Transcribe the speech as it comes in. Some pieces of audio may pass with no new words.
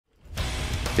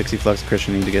Dixie Flux,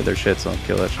 Christian need to get their shit, so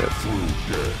kill that shit.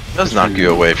 Does knock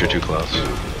you away if you're too close.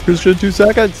 Christian, 2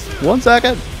 seconds. 1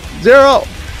 second. 0.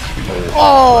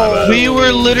 Oh! We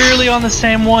were literally on the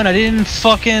same one. I didn't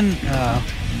fucking.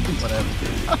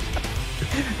 Whatever.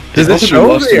 Does this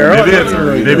show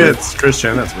Maybe it's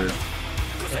Christian. That's weird.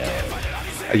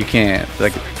 You can't,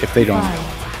 like, if they don't.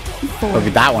 Okay,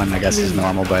 that one I guess is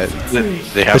normal, but They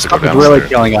have the to go stuff that's down. really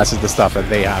killing us is the stuff that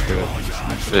they have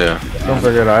to. Yeah. Don't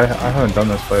forget, I haven't done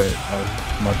this fight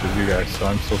as much as you guys, so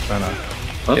I'm still trying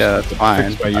to Yeah, that's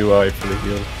fine. fix my UI for the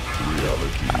heal.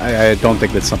 I don't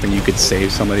think that's something you could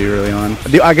save somebody early on.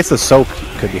 I guess the soak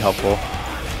could be helpful,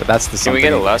 but that's the. Can we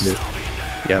get a lust?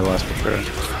 Yeah, lust for sure.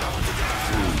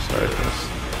 Sorry, Chris.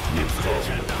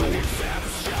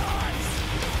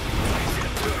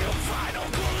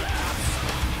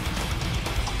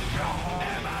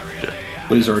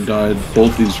 Quasar died.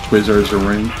 Both these Quasars are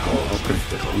ranged.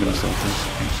 Okay, I'm gonna sell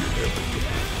this.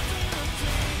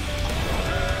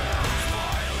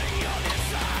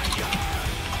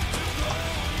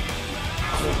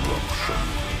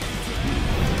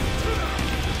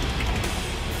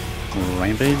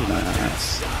 Rampage,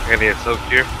 nice. I'm gonna get soaked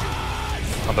here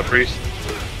on the priest.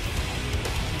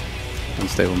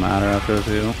 Unstable matter after the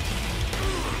two.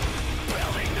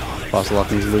 Fossil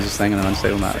Lock needs to lose his thing and then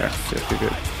unstable matter.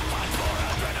 Good.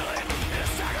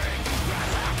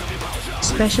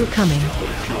 Special coming.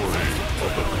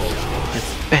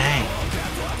 Bang.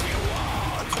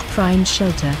 Find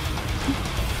shelter.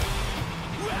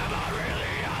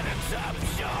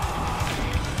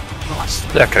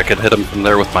 Heck, I could hit him from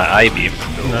there with my eye beam.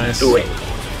 Nice. Do it.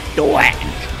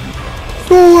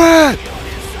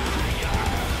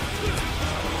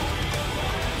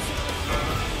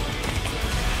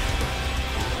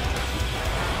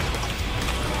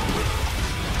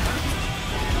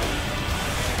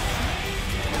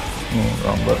 Oh,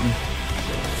 wrong button.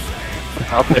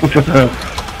 I'll take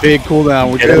it. Big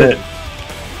cooldown. We're Get good. it.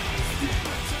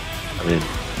 I mean,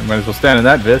 You might as well stand in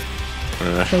that vid.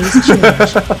 Phase change.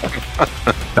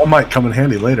 That might come in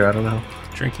handy later. I don't know.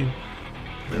 Drinking.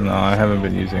 No, I haven't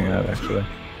been using that actually.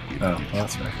 Oh, well,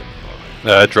 that's right.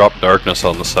 yeah, I dropped darkness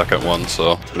on the second one,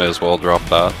 so may as well drop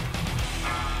that.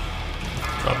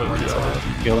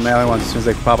 Kill the melee ones as soon as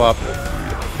they pop up.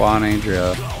 Juan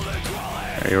Andrea.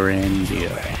 Arandia.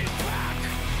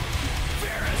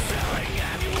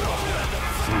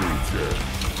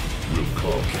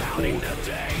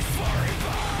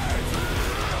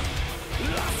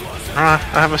 I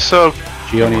have a soak.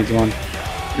 Geo needs one.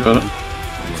 You got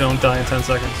it? Don't die in 10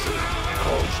 seconds.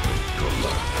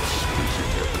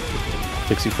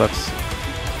 Pixie Flux.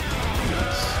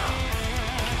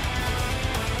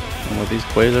 And with these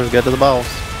Quasars, get to the balls.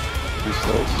 Nice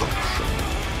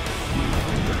souls.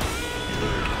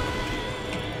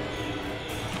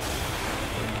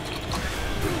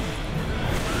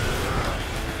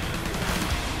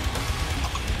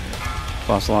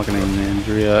 Fossil Locking in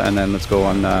Andrea, and then let's go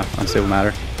on Unstable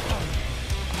Matter.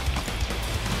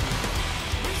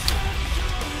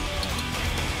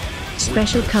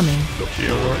 Special coming.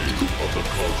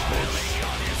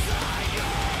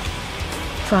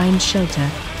 Find shelter.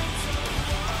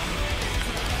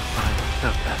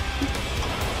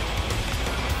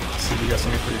 See if you got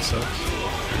something for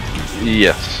yourself.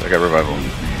 Yes, I got revival.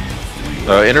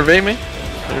 Innervate me?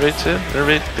 Innervate Sid?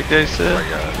 Innervate the guy Sid?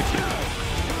 Thank you.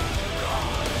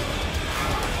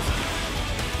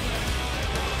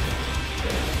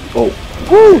 Oh,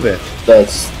 Move it!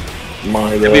 that's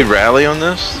my. Did we rally on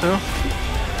this too?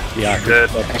 Yeah, Good.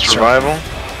 It's revival?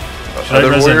 Should I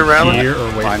Other res warrior him rally? here or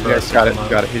wait fine, for guys. us to Got it, come up?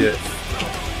 got it. Hit it.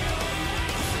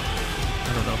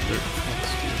 I don't know if they're.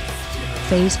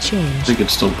 Phase I change. think it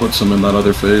still puts them in that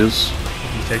other phase.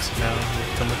 If he takes it now,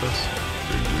 he'll come with us.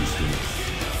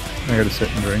 I gotta sit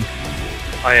and drink.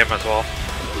 I am as well.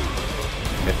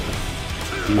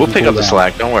 We'll pick up the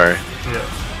slack, don't worry.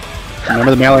 Yeah.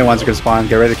 Remember the melee ones are gonna spawn.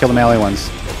 Get ready to kill the melee ones.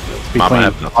 Be Mama clean.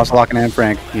 have nothing. Also locking and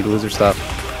Frank. Need to lose their stuff.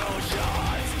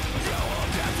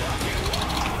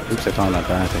 Oops, I found that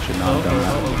back. I should not have done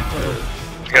that.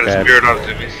 I got a Okay. spirit on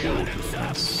Zoomies.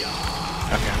 Nice.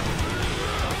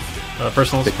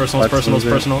 Personals, Big personals, butts personals,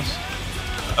 loser. personals.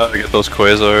 Get those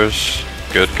quasars.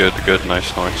 Good,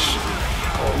 nice. On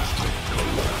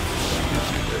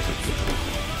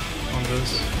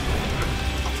this.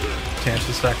 Tanch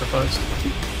is sacrificed.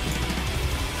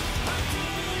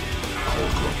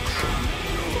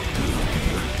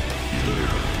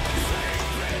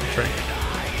 Drink.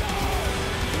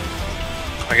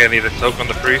 I'm gonna need a soak on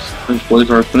the priest. Finish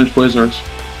Quasars, finish Quasars.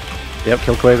 Yep,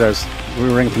 kill Quasars.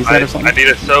 We ring a piece I or something? need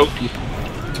a soak.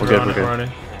 We're good, we're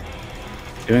good.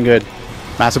 Doing good.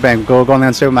 Massive bang. Go on the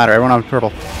unstable matter. Everyone on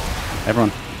purple.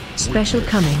 Everyone. Special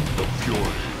coming.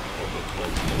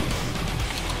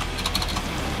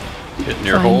 Hitting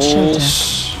your Find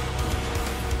holes.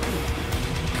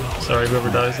 Sorry, whoever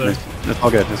dies there. It's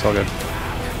all good. It's all good.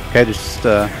 Okay, just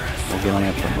we'll get on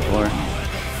the floor.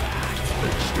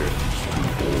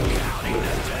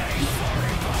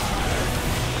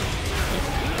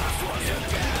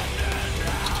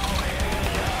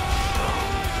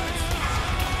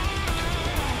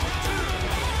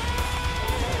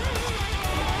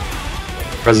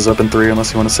 Res is up in 3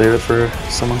 unless you want to save it for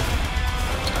someone.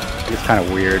 It's kind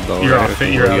of weird though. You're right? out,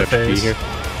 you're out of UFP phase. here.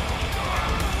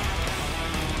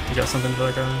 You got something for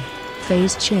that guy?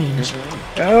 Phase change.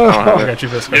 Oh, I got you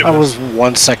this guy. I was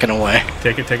 1 second away.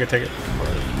 Take it, take it, take it.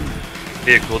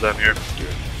 Be a cooldown here.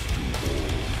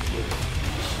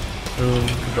 Boom,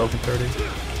 broken 30.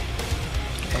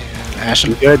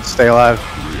 Ashen. Good. Stay alive.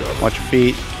 Watch your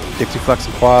feet. Dixie flex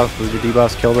and claw. Lose your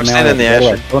debuffs. Kill the Stand in the melee.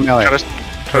 ashen. Kill the melee.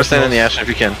 Try to stand in the ashen if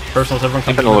you can. Personals, everyone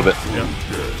come Keep it a little bit. Yeah.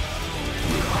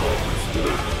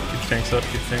 Keep tanks up,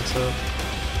 keep tanks up.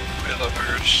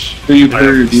 Do you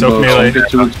clear your Soak debuff? melee. Don't get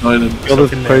too excited. Kill the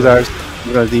Soaking melee. Quasars.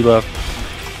 We got a debuff.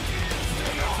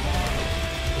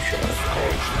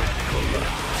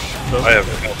 Both. I have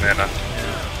no mana.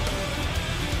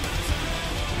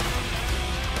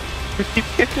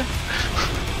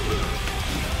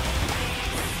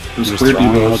 Just Just clear throwing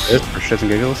out debuffs. this for shits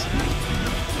and giggles.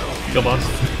 Kill boss.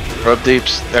 Rub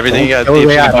deeps. Everything you got Oh,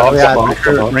 deeps. yeah. in Oh, the yeah. box.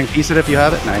 Ring piece it if you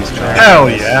have it. Nice try. Hell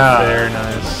yeah! Very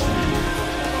nice.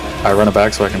 I run it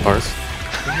back so I can parse.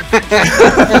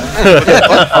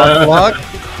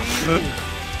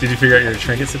 Did you figure out your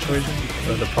trinket situation?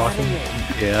 The procking?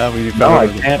 Yeah, we. No, I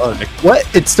can't. What?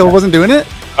 It still wasn't doing it?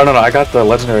 Oh no, I got the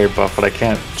legendary buff, but I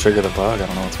can't trigger the bug. I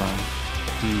don't know what's wrong.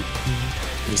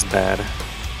 It's bad.